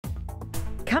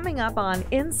Coming up on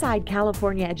Inside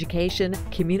California Education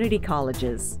Community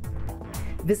Colleges.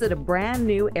 Visit a brand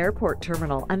new airport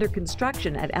terminal under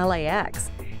construction at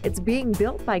LAX. It's being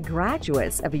built by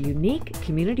graduates of a unique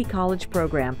community college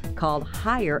program called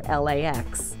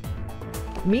HireLAX.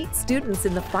 Meet students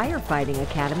in the firefighting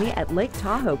academy at Lake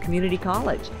Tahoe Community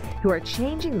College who are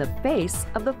changing the face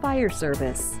of the fire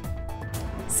service.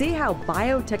 See how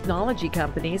biotechnology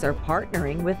companies are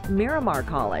partnering with Miramar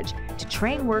College to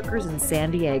train workers in San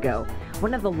Diego,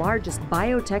 one of the largest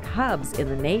biotech hubs in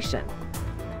the nation.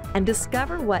 And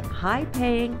discover what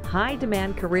high-paying,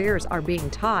 high-demand careers are being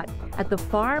taught at the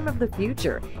farm of the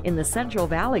future in the Central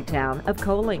Valley town of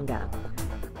Coalinga.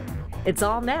 It's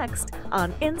all next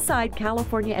on Inside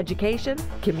California Education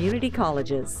Community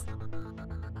Colleges.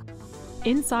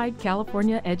 Inside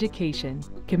California Education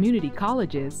Community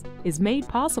Colleges is made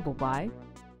possible by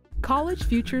College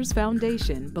Futures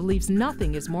Foundation believes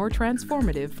nothing is more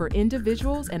transformative for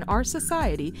individuals and our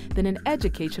society than an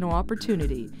educational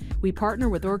opportunity. We partner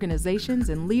with organizations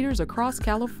and leaders across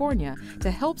California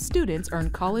to help students earn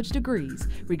college degrees,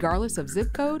 regardless of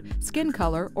zip code, skin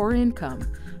color, or income.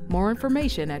 More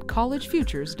information at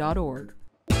collegefutures.org.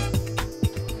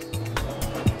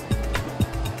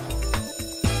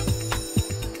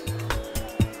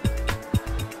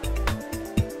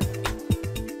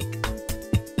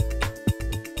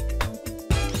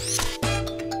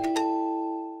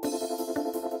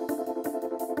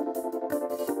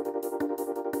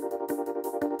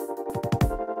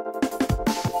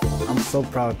 I'm so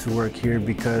proud to work here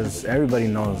because everybody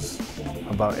knows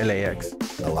about LAX.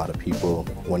 A lot of people,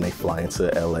 when they fly into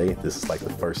LA, this is like the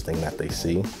first thing that they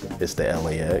see. It's the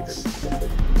LAX.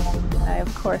 I,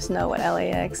 of course, know what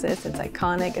LAX is. It's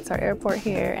iconic. It's our airport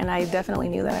here, and I definitely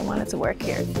knew that I wanted to work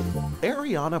here.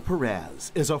 Ariana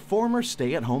Perez is a former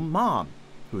stay-at-home mom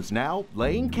who's now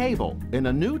laying cable in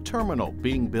a new terminal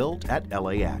being built at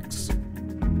LAX.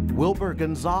 Wilbur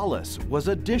Gonzalez was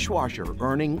a dishwasher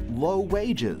earning low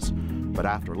wages, but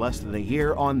after less than a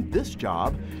year on this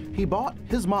job, he bought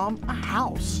his mom a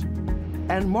house.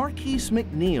 And Marquise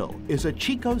McNeil is a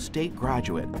Chico State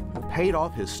graduate who paid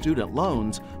off his student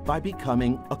loans by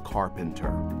becoming a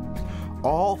carpenter.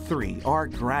 All three are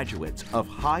graduates of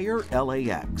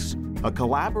HireLAX, a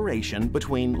collaboration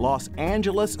between Los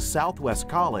Angeles Southwest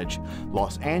College,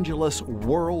 Los Angeles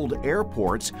World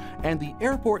Airports, and the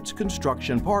airport's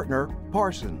construction partner,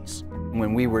 Parsons.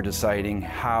 When we were deciding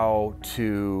how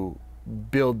to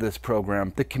build this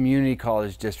program, the community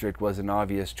college district was an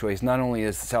obvious choice. Not only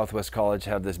does Southwest College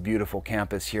have this beautiful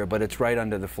campus here, but it's right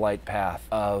under the flight path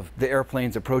of the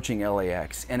airplanes approaching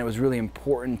LAX. And it was really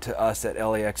important to us at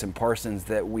LAX and Parsons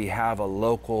that we have a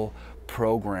local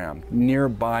program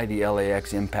nearby the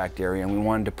LAX impact area, and we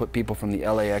wanted to put people from the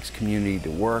LAX community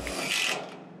to work.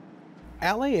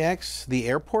 LAX, the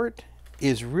airport,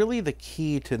 is really the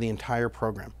key to the entire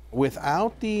program.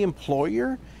 Without the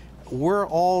employer, we're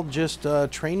all just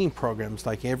training programs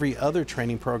like every other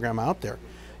training program out there.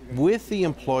 With the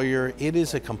employer, it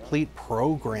is a complete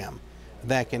program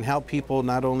that can help people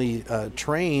not only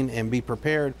train and be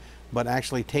prepared, but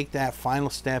actually take that final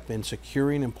step in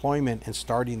securing employment and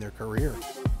starting their career.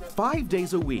 5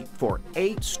 days a week for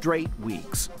 8 straight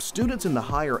weeks, students in the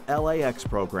HireLAX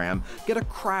program get a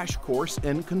crash course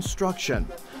in construction.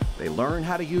 They learn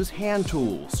how to use hand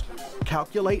tools,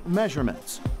 calculate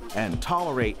measurements, and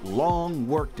tolerate long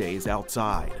work days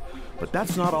outside. But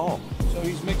that's not all. So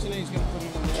he's mixing it, he's gonna put it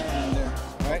in there and there,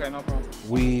 right? Okay, no problem.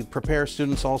 We prepare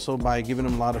students also by giving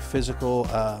them a lot of physical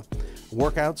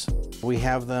workouts. We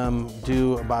have them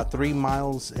do about 3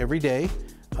 miles every day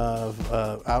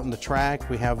out in the track.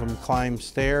 We have them climb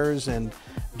stairs and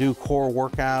do core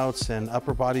workouts and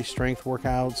upper body strength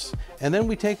workouts. And then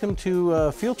we take them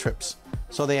to field trips.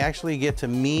 So they actually get to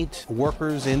meet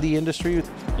workers in the industry.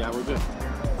 Yeah, we're good.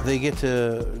 They get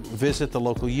to visit the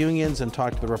local unions and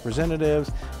talk to the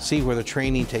representatives, see where the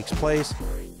training takes place.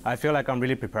 I feel like I'm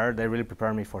really prepared. They really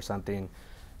prepare me for something.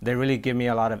 They really give me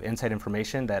a lot of inside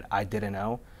information that I didn't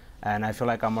know. And I feel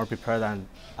like I'm more prepared than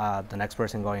the next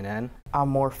person going in. I'm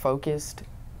more focused,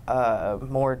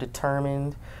 more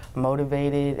determined,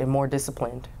 motivated, and more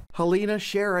disciplined. Helena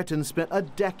Sheraton spent a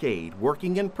decade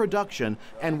working in production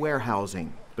and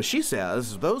warehousing. But she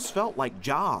says those felt like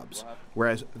jobs,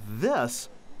 whereas this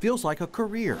feels like a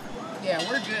career. Yeah,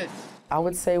 we're good. I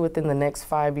would say within the next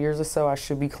 5 years or so, I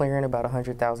should be clearing about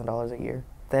 $100,000 a year.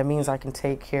 That means I can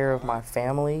take care of my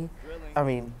family. I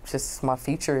mean, just my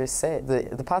future is set.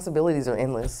 The possibilities are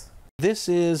endless. This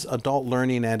is adult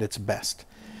learning at its best.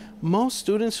 Most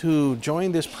students who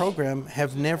join this program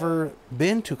have never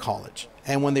been to college.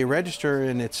 And when they register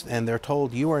and they're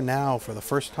told you are now, for the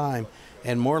first time,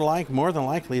 and more than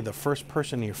likely the first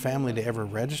person in your family to ever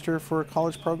register for a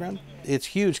college program. It's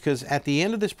huge because at the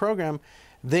end of this program,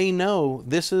 they know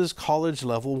this is college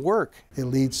level work. It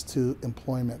leads to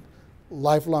employment,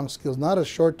 lifelong skills, not a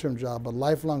short-term job, but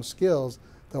lifelong skills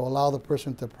that will allow the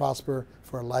person to prosper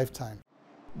for a lifetime.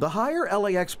 The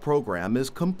HireLAX program is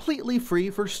completely free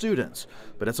for students,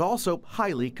 but it's also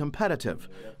highly competitive.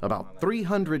 About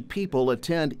 300 people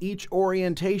attend each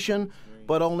orientation,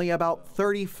 but only about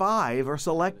 35 are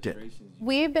selected.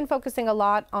 We've been focusing a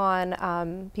lot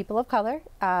on people of color,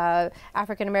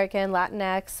 African American,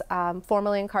 Latinx,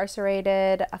 formerly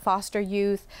incarcerated, foster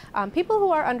youth, people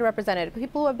who are underrepresented,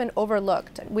 people who have been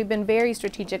overlooked. We've been very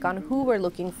strategic on who we're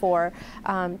looking for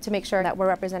to make sure that we're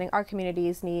representing our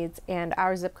community's needs and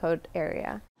our zip code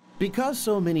area. Because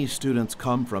so many students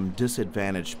come from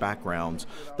disadvantaged backgrounds,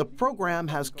 the program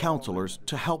has counselors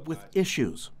to help with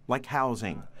issues like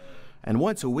housing. And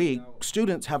once a week,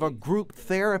 students have a group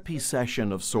therapy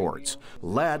session of sorts,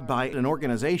 led by an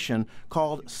organization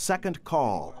called Second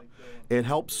Call. It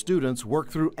helps students work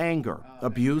through anger,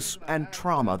 abuse, and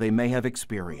trauma they may have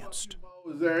experienced.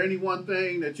 Is there any one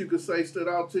thing that you could say stood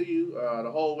out to you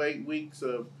the whole 8 weeks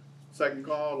of Second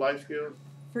Call Life Skills?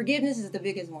 Forgiveness is the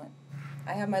biggest one.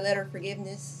 I have my letter of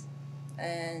forgiveness,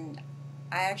 and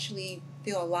I actually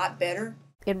feel a lot better.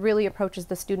 It really approaches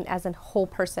the student as a whole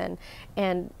person,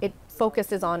 and it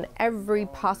focuses on every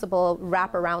possible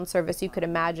wraparound service you could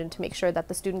imagine to make sure that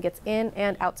the student gets in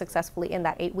and out successfully in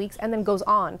that 8 weeks and then goes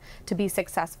on to be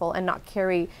successful and not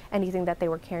carry anything that they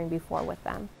were carrying before with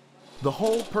them. The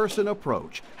whole person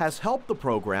approach has helped the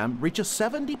program reach a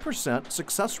 70%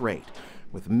 success rate,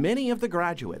 with many of the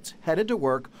graduates headed to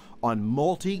work on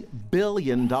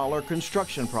multi-billion-dollar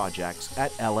construction projects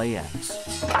at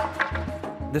LAX.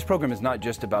 This program is not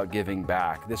just about giving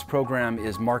back. This program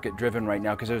is market-driven right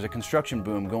now because there's a construction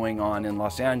boom going on in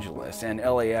Los Angeles, and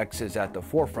LAX is at the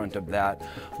forefront of that,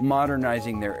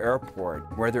 modernizing their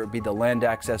airport, whether it be the Land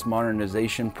Access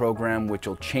Modernization Program, which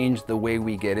will change the way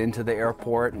we get into the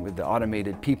airport with the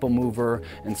automated people mover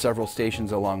and several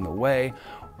stations along the way,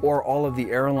 or all of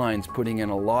the airlines putting in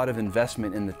a lot of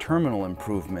investment in the terminal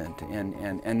improvement.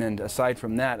 And then aside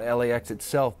from that, LAX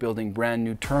itself building brand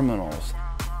new terminals.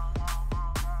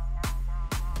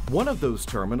 One of those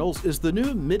terminals is the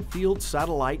new Midfield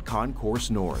Satellite Concourse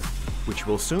North, which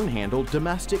will soon handle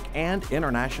domestic and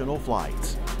international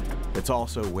flights. It's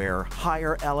also where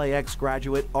HireLAX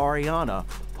graduate Ariana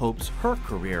hopes her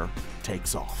career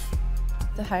takes off.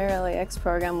 The HireLAX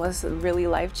program was really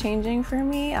life-changing for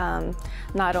me.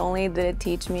 Not only did it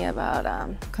teach me about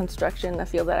construction, a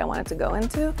field that I wanted to go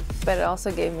into, but it also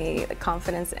gave me the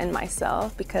confidence in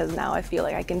myself because now I feel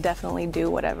like I can definitely do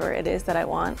whatever it is that I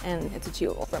want and it's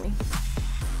achievable for me.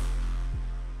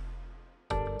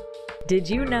 Did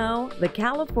you know the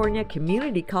California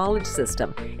Community College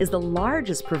system is the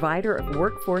largest provider of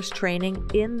workforce training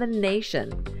in the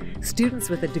nation? Students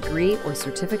with a degree or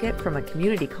certificate from a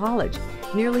community college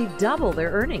nearly double their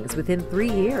earnings within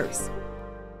 3 years.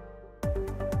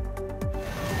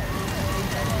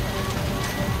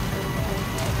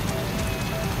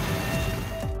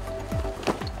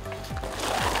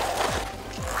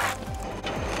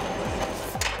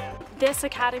 This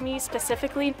academy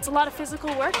specifically, it's a lot of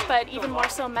physical work, but even more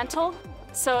so mental.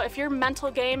 So if your mental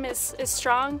game is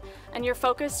strong and you're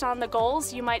focused on the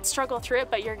goals, you might struggle through it,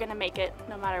 but you're gonna make it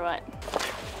no matter what.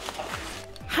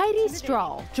 Heidi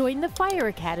Strahl joined the Fire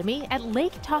Academy at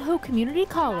Lake Tahoe Community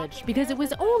College because it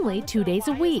was only 2 days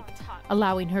a week,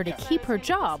 allowing her to keep her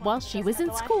job while she was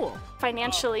in school.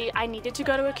 Financially, I needed to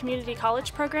go to a community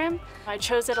college program. I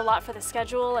chose it a lot for the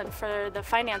schedule and for the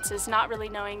finances, not really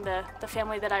knowing the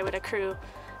family that I would accrue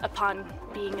upon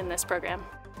being in this program.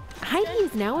 Heidi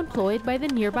is now employed by the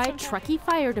nearby Truckee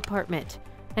Fire Department,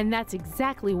 and that's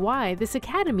exactly why this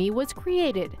academy was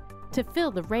created, to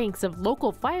fill the ranks of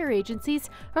local fire agencies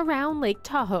around Lake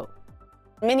Tahoe.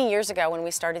 Many years ago when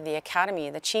we started the academy,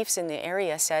 the chiefs in the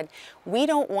area said, we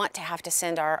don't want to have to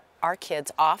send our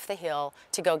kids off the hill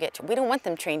to go we don't want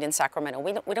them trained in Sacramento,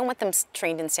 we don't want them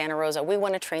trained in Santa Rosa, we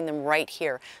want to train them right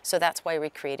here. So that's why we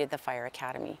created the Fire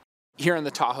Academy. Here in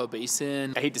the Tahoe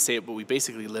Basin, I hate to say it, but we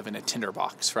basically live in a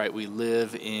tinderbox, right? We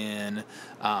live in,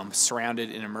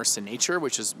 surrounded and immersed in nature,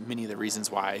 which is many of the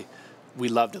reasons why we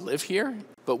love to live here.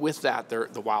 But with that,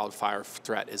 the wildfire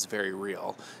threat is very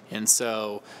real. And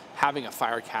so having a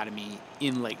fire academy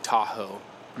in Lake Tahoe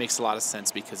makes a lot of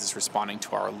sense because it's responding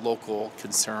to our local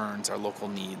concerns, our local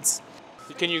needs.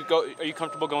 Can you go, are you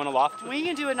comfortable going aloft? We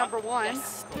can do a number one.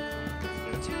 Yes.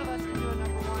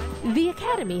 The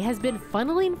Academy has been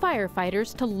funneling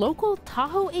firefighters to local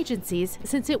Tahoe agencies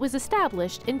since it was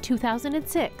established in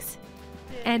 2006.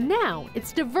 And now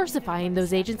it's diversifying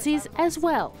those agencies as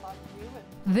well.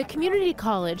 The community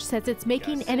college says it's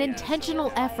making an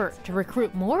intentional effort to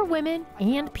recruit more women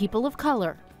and people of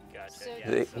color.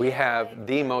 We have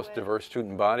the most diverse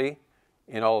student body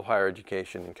in all of higher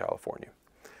education in California.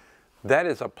 That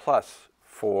is a plus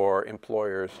for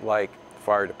employers like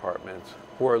fire departments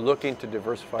who are looking to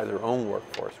diversify their own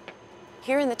workforce.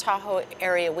 Here in the Tahoe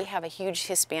area, we have a huge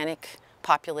Hispanic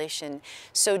population.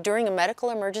 So during a medical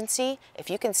emergency, if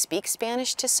you can speak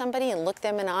Spanish to somebody and look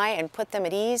them in the eye and put them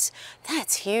at ease,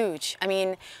 that's huge. I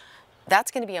mean,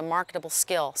 that's going to be a marketable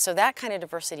skill. So that kind of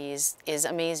diversity is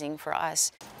amazing for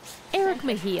us. Eric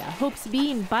Mejia hopes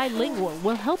being bilingual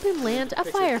will help him land a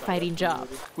firefighting job.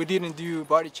 We didn't do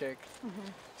body check.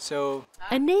 So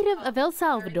A native of El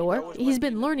Salvador, he's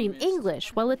been learning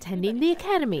English while attending the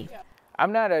academy.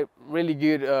 I'm not a really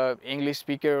good English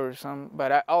speaker or something,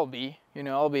 but I'll be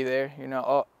there.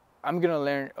 I'm gonna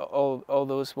learn all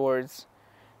those words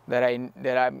that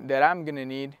I'm gonna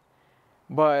need.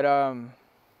 But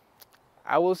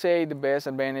I will say the best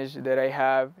advantage that I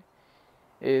have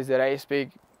is that I speak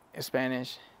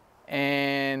Spanish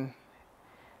and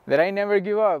that I never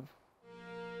give up.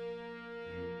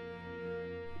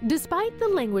 Despite the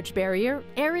language barrier,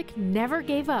 Eric never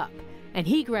gave up, and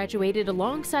he graduated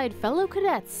alongside fellow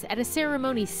cadets at a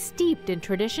ceremony steeped in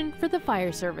tradition for the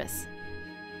fire service.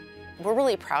 We're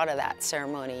really proud of that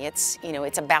ceremony. It's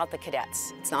about the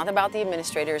cadets. It's not about the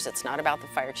administrators, it's not about the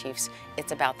fire chiefs,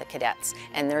 it's about the cadets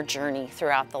and their journey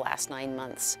throughout the last 9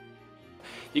 months.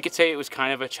 you could say it was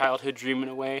kind of a childhood dream in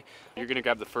a way. You're going to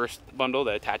grab the first bundle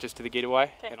that attaches to the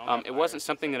gateway. It wasn't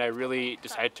something that I really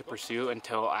decided to pursue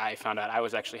until I found out I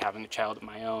was actually having a child of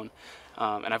my own.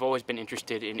 And I've always been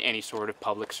interested in any sort of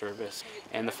public service,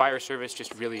 and the fire service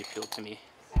just really appealed to me.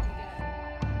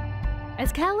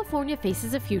 As California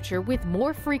faces a future with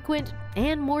more frequent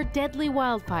and more deadly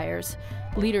wildfires,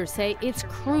 leaders say it's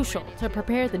crucial to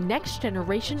prepare the next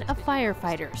generation of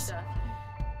firefighters.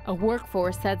 A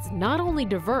workforce that's not only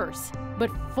diverse,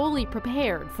 but fully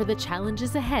prepared for the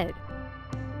challenges ahead.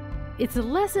 It's a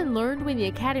lesson learned when the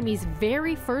Academy's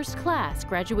very first class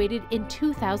graduated in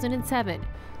 2007,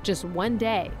 just one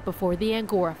day before the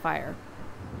Angora fire.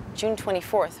 June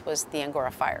 24th was the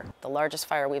Angora fire, the largest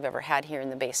fire we've ever had here in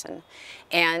the basin.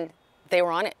 And they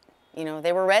were on it. You know,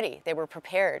 they were ready, they were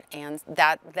prepared, and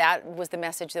that was the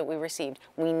message that we received.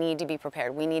 We need to be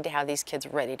prepared. We need to have these kids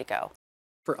ready to go.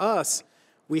 For us,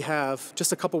 we have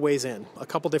just a couple ways in, a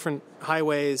couple different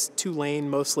highways, 2-lane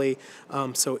mostly,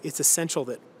 so it's essential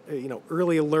that,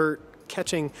 early alert,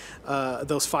 catching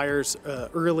those fires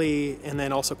early, and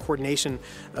then also coordination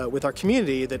with our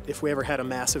community, that if we ever had a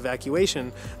mass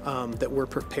evacuation, that we're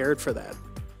prepared for that.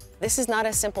 This is not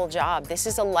a simple job. This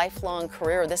is a lifelong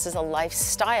career. This is a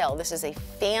lifestyle. This is a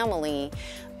family,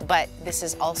 but this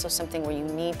is also something where you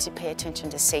need to pay attention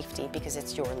to safety because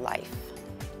it's your life.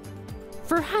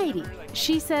 For Heidi,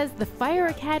 she says the Fire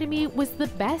Academy was the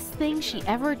best thing she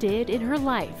ever did in her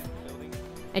life.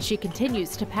 And she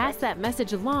continues to pass that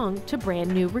message along to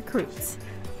brand new recruits.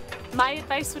 My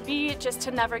advice would be just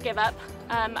to never give up.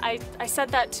 I said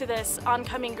that to this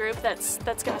oncoming group that's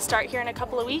going to start here in a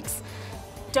couple of weeks.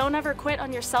 Don't ever quit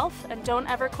on yourself, and don't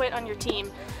ever quit on your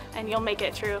team, and you'll make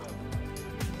it through.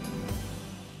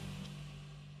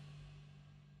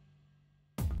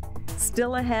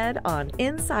 Still ahead on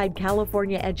Inside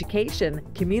California Education,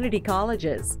 Community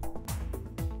Colleges.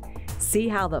 See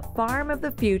how the farm of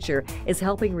the future is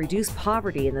helping reduce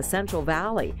poverty in the Central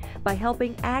Valley by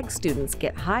helping ag students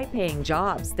get high-paying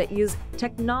jobs that use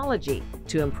technology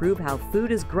to improve how food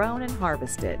is grown and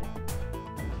harvested.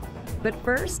 But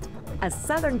first, a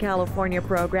Southern California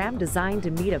program designed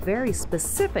to meet a very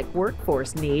specific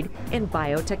workforce need in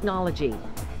biotechnology,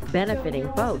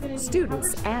 benefiting both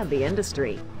students and the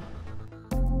industry.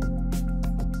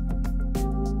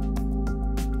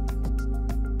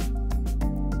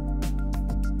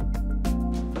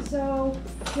 So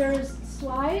here's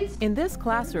slides. In this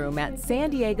classroom at San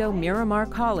Diego Miramar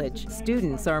College,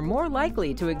 students are more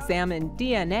likely to examine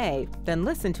DNA than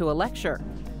listen to a lecture.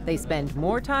 They spend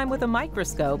more time with a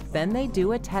microscope than they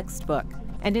do a textbook.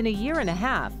 And in a year and a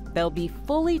half, they'll be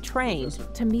fully trained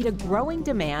to meet a growing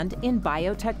demand in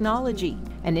biotechnology,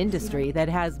 an industry that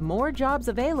has more jobs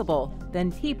available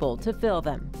than people to fill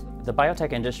them. The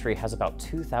biotech industry has about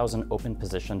 2,000 open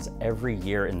positions every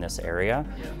year in this area.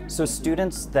 So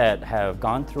students that have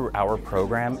gone through our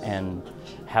program and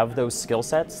have those skill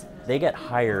sets, they get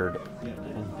hired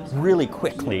really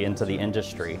quickly into the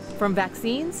industry. From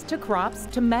vaccines to crops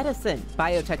to medicine,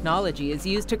 biotechnology is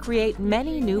used to create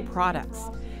many new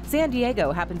products. San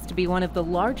Diego happens to be one of the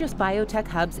largest biotech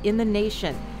hubs in the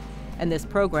nation. and this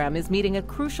program is meeting a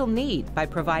crucial need by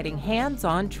providing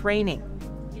hands-on training.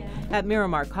 At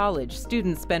Miramar College,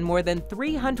 students spend more than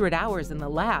 300 hours in the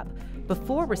lab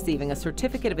before receiving a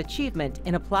Certificate of Achievement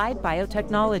in Applied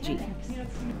Biotechnology.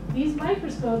 These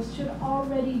microscopes should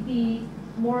already be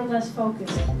more or less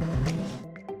focused.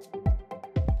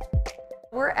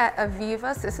 We're at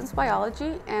Aviva Systems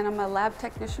Biology, and I'm a lab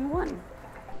technician 1.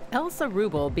 Elsa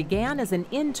Rubel began as an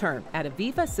intern at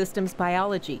Aviva Systems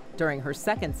Biology during her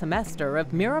second semester of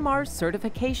Miramar's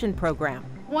certification program.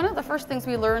 One of the first things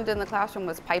we learned in the classroom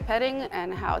was pipetting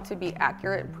and how to be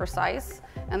accurate and precise,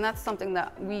 and that's something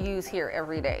that we use here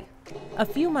every day. A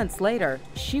few months later,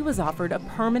 she was offered a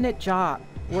permanent job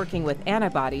working with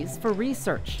antibodies for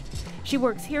research. She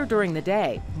works here during the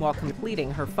day while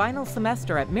completing her final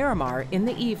semester at Miramar in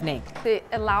the evening. It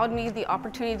allowed me the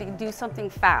opportunity to do something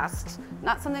fast,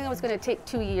 not something that was going to take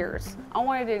 2 years. I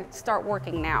wanted to start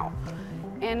working now.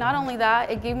 And not only that,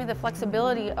 it gave me the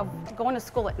flexibility of going to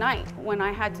school at night when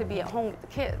I had to be at home with the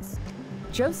kids.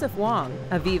 Joseph Wong,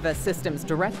 Aviva Systems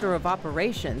Director of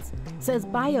Operations, says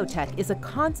biotech is a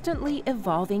constantly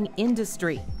evolving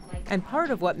industry. And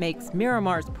part of what makes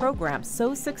Miramar's program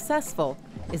so successful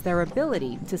is their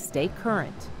ability to stay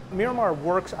current. Miramar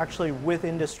works actually with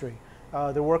industry.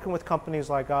 They're working with companies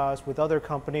like us, with other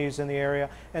companies in the area,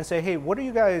 and say, hey, what do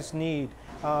you guys need?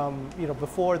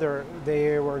 Before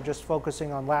they were just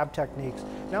focusing on lab techniques.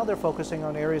 Now they're focusing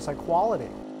on areas like quality.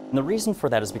 And the reason for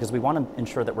that is because we want to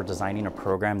ensure that we're designing a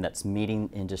program that's meeting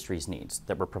industry's needs,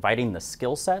 that we're providing the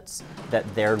skill sets that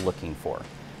they're looking for.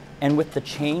 And with the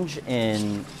change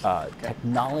in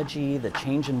technology, the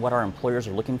change in what our employers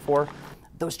are looking for,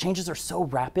 those changes are so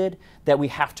rapid that we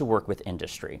have to work with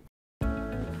industry.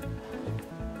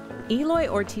 Eloy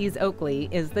Ortiz Oakley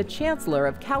is the Chancellor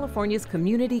of California's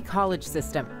Community College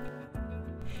system.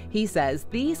 He says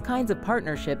these kinds of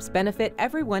partnerships benefit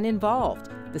everyone involved,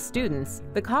 the students,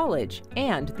 the college,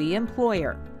 and the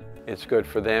employer. It's good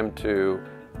for them to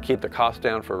keep the cost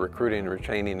down for recruiting and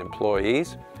retaining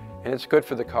employees, and it's good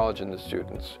for the college and the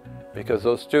students, because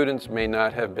those students may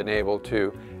not have been able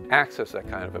to access that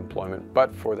kind of employment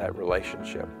but for that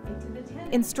relationship.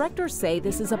 Instructors say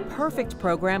this is a perfect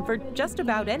program for just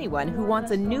about anyone who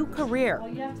wants a new career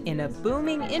in a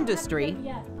booming industry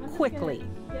quickly.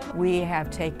 We have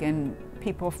taken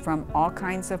people from all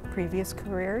kinds of previous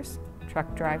careers,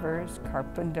 truck drivers,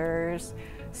 carpenters,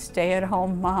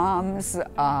 stay-at-home moms,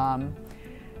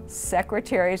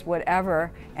 secretaries,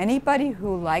 whatever. Anybody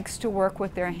who likes to work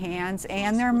with their hands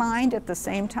and their mind at the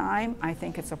same time, I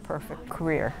think it's a perfect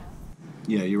career.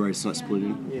 Yeah, you're right, it's not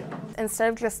splitting. Yeah. Instead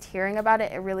of just hearing about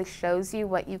it, it really shows you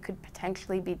what you could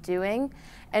potentially be doing.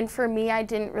 And for me, I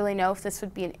didn't really know if this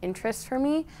would be an interest for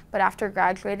me, but after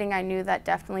graduating, I knew that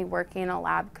definitely working in a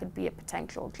lab could be a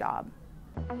potential job.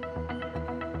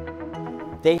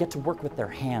 They get to work with their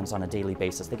hands on a daily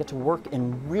basis. They get to work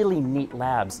in really neat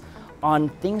labs on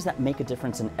things that make a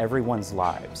difference in everyone's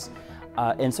lives.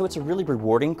 And so it's a really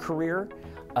rewarding career.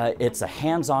 It's a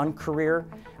hands-on career,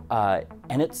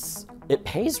 and it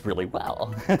pays really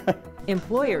well.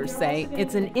 Employers say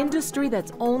it's an industry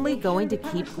that's only going to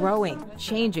keep growing,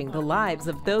 changing the lives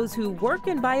of those who work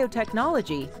in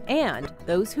biotechnology and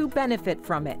those who benefit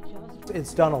from it.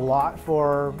 It's done a lot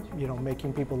for,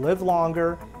 making people live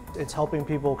longer. It's helping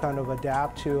people kind of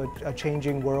adapt to a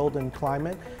changing world and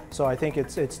climate. So I think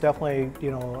it's definitely,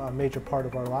 a major part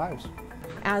of our lives.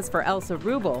 As for Elsa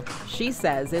Rubel, she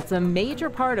says it's a major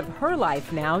part of her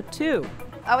life now, too.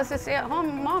 I was a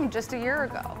stay-at-home mom just a year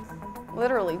ago,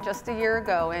 literally just a year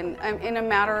ago, and in a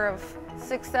matter of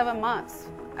 6-7 months,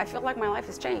 I feel like my life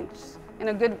has changed in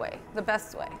a good way, the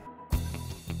best way.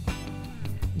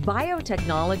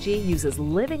 Biotechnology uses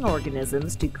living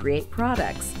organisms to create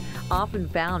products, often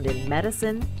found in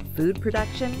medicine, food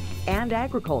production, and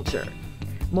agriculture.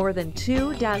 More than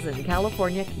 24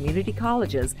 California community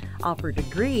colleges offer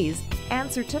degrees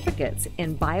and certificates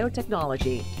in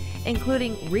biotechnology,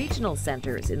 including regional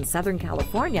centers in Southern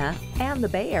California and the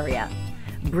Bay Area,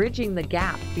 bridging the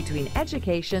gap between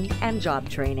education and job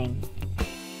training.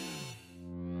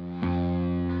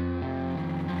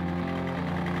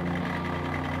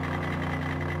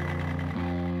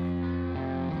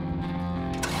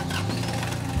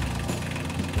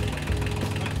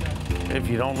 If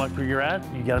you don't like where you're at,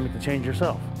 you got to make the change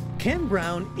yourself. Ken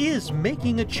Brown is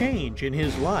making a change in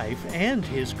his life and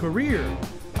his career.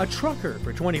 A trucker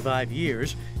for 25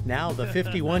 years, now the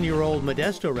 51-year-old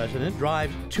Modesto resident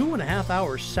drives 2.5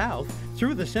 hours south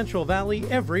through the Central Valley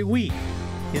every week.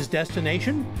 His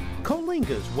destination?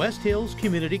 Coalinga's West Hills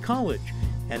Community College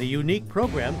and a unique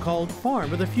program called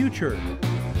Farm of the Future.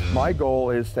 My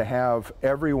goal is to have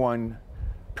everyone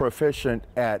proficient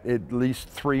at least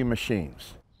 3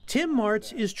 machines. Tim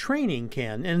Martz is training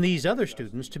Ken and these other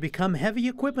students to become heavy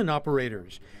equipment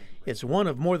operators. It's one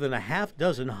of more than a half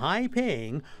dozen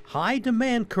high-paying,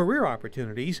 high-demand career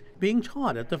opportunities being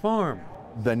taught at the farm.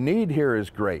 The need here is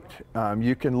great.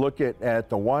 You can look at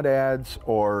the want ads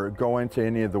or go into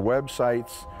any of the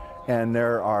websites, and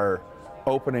there are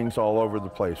openings all over the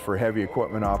place for heavy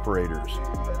equipment operators.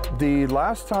 The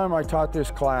last time I taught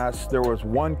this class, there was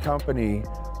one company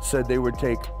said they would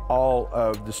take all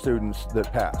of the students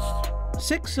that passed.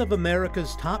 6 of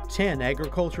America's top 10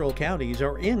 agricultural counties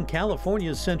are in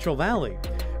California's Central Valley.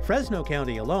 Fresno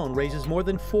County alone raises more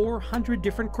than 400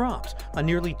 different crops on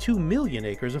nearly 2 million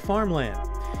acres of farmland.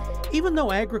 Even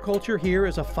though agriculture here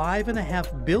is a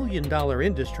 $5.5 billion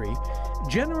industry,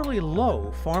 generally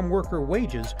low farm worker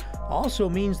wages also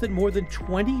means that more than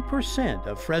 20%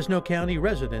 of Fresno County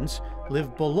residents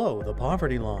live below the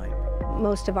poverty line.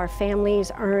 Most of our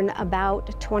families earn about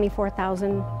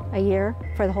 $24,000 a year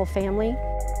for the whole family.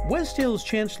 West Hills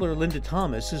Chancellor Linda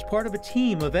Thomas is part of a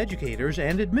team of educators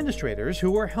and administrators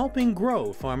who are helping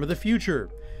grow Farm of the Future.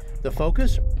 The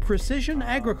focus, precision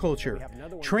agriculture,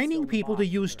 training people to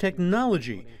use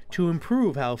technology to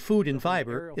improve how food and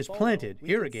fiber is planted,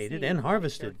 irrigated, and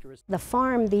harvested. The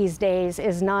farm these days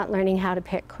is not learning how to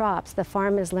pick crops. The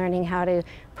farm is learning how to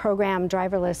program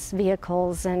driverless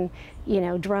vehicles and,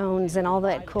 drones and all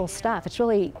that cool stuff. It's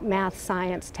really math,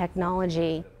 science,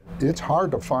 technology. It's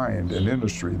hard to find an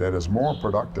industry that is more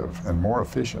productive and more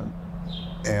efficient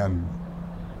and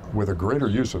with a greater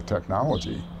use of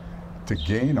technology to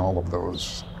gain all of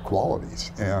those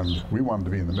qualities, and we wanted to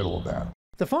be in the middle of that.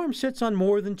 The farm sits on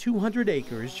more than 200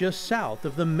 acres just south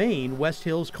of the main West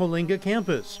Hills Coalinga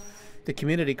campus. The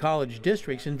community college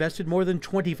districts invested more than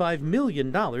 $25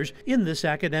 million in this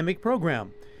academic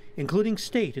program, including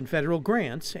state and federal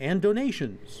grants and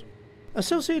donations.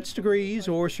 Associate's degrees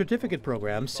or certificate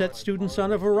programs set students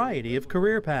on a variety of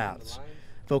career paths.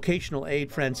 Vocational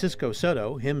aide Francisco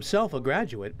Soto, himself a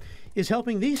graduate, is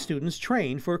helping these students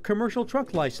train for commercial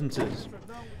truck licenses.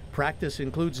 Practice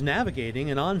includes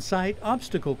navigating an on-site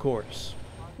obstacle course.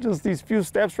 Just these few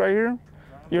steps right here,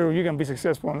 you're going to be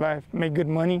successful in life, make good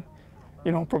money,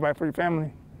 provide for your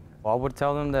family. I would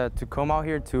tell them that to come out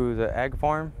here to the ag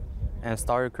farm and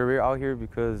start a career out here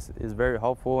because it's very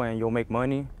helpful and you'll make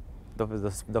money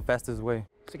the fastest way.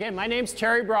 So again, my name's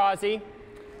Terry Brazzi,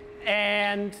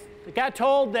 and I got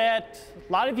told that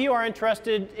a lot of you are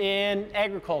interested in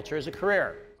agriculture as a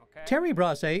career. Terry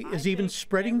Brasse is even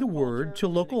spreading the word to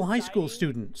local high school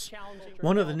students.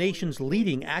 One of the nation's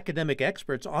leading academic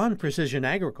experts on precision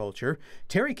agriculture,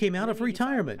 Terry came out of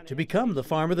retirement to become the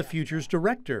Farm of the Future's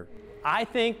director. I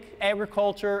think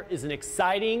agriculture is an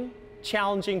exciting,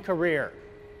 challenging career,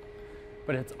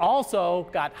 but it's also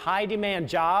got high demand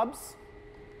jobs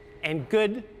and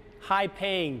good, high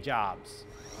paying jobs.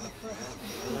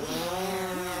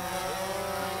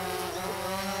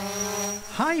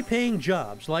 High-paying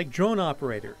jobs like drone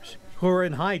operators, who are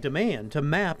in high demand to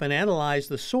map and analyze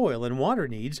the soil and water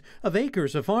needs of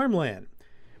acres of farmland.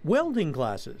 Welding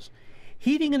classes,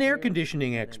 heating and air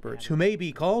conditioning experts who may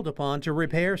be called upon to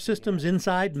repair systems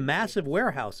inside massive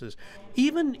warehouses,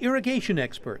 even irrigation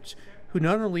experts who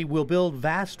not only will build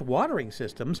vast watering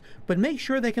systems, but make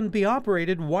sure they can be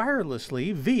operated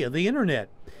wirelessly via the internet.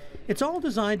 It's all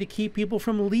designed to keep people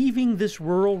from leaving this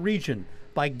rural region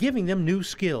by giving them new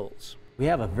skills. We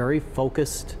have a very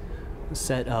focused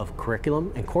set of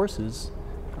curriculum and courses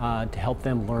to help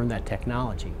them learn that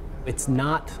technology. It's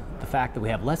not the fact that we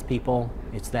have less people,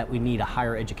 it's that we need a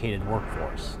higher educated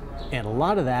workforce. And a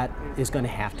lot of that is going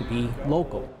to have to be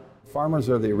local. Farmers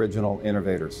are the original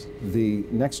innovators. The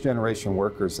next generation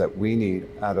workers that we need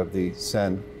out of the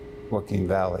San Joaquin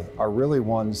Valley are really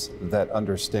ones that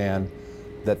understand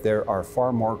that there are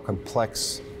far more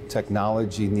complex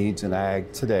technology needs in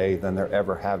ag today than there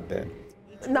ever have been.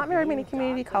 Not very many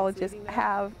community colleges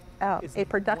have a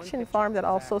production farm that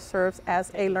also serves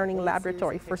as a learning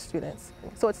laboratory for students.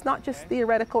 So it's not just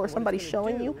theoretical or somebody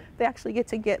showing you, they actually get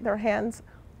to get their hands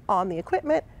on the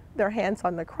equipment, their hands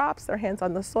on the crops, their hands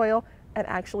on the soil, and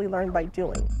actually learn by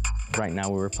doing. Right now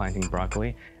we were planting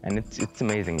broccoli, and it's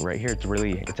amazing. Right here,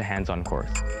 it's a hands-on course.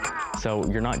 So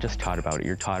you're not just taught about it,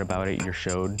 you're taught about it, you're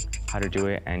showed how to do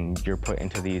it, and you're put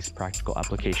into these practical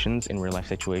applications in real-life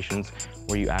situations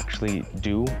where you actually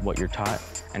do what you're taught,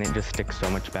 and it just sticks so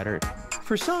much better.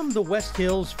 For some, the West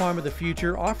Hills Farm of the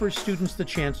Future offers students the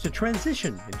chance to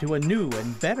transition into a new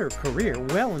and better career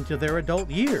well into their adult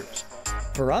years.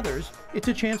 For others, it's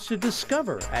a chance to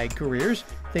discover ag careers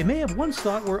they may have once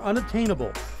thought were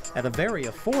unattainable. at a very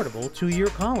affordable two-year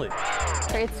college.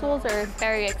 Trade schools are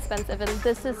very expensive, and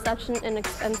this is such an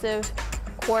inexpensive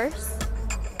course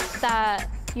that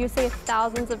you save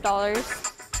thousands of dollars.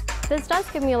 This does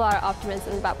give me a lot of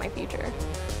optimism about my future.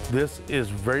 This is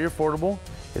very affordable,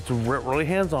 it's really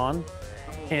hands-on,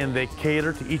 and they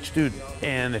cater to each student.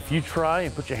 And if you try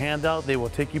and put your hand out, they will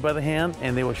take you by the hand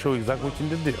and they will show you exactly what you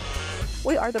need to do.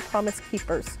 We are the promise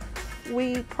keepers.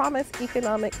 We promise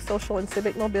economic, social, and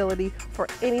civic mobility for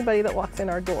anybody that walks in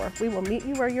our door. We will meet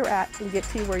you where you're at and get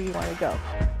to you where you want to go.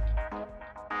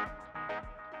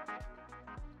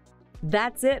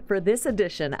 That's it for this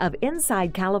edition of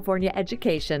Inside California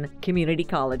Education Community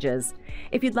Colleges.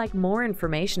 If you'd like more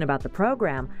information about the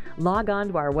program, log on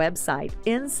to our website,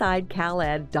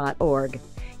 insidecaled.org.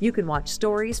 You can watch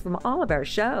stories from all of our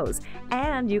shows,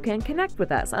 and you can connect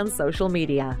with us on social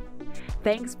media.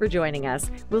 Thanks for joining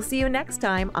us. We'll see you next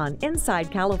time on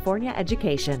Inside California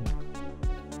Education.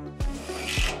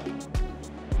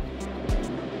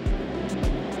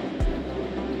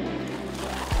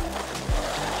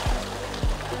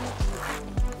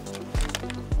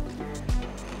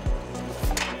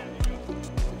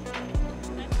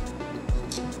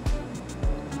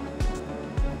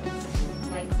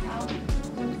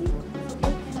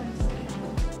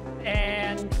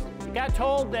 And got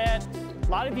told that a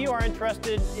lot of you are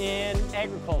interested in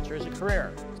agriculture as a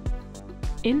career.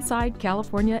 Inside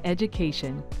California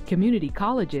Education Community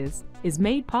Colleges is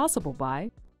made possible by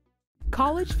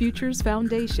College Futures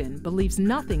Foundation believes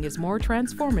nothing is more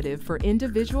transformative for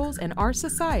individuals and our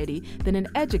society than an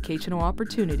educational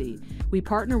opportunity. We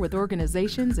partner with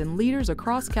organizations and leaders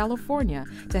across California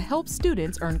to help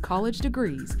students earn college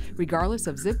degrees, regardless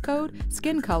of zip code,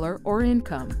 skin color, or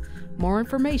income. More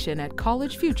information at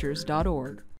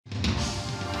collegefutures.org.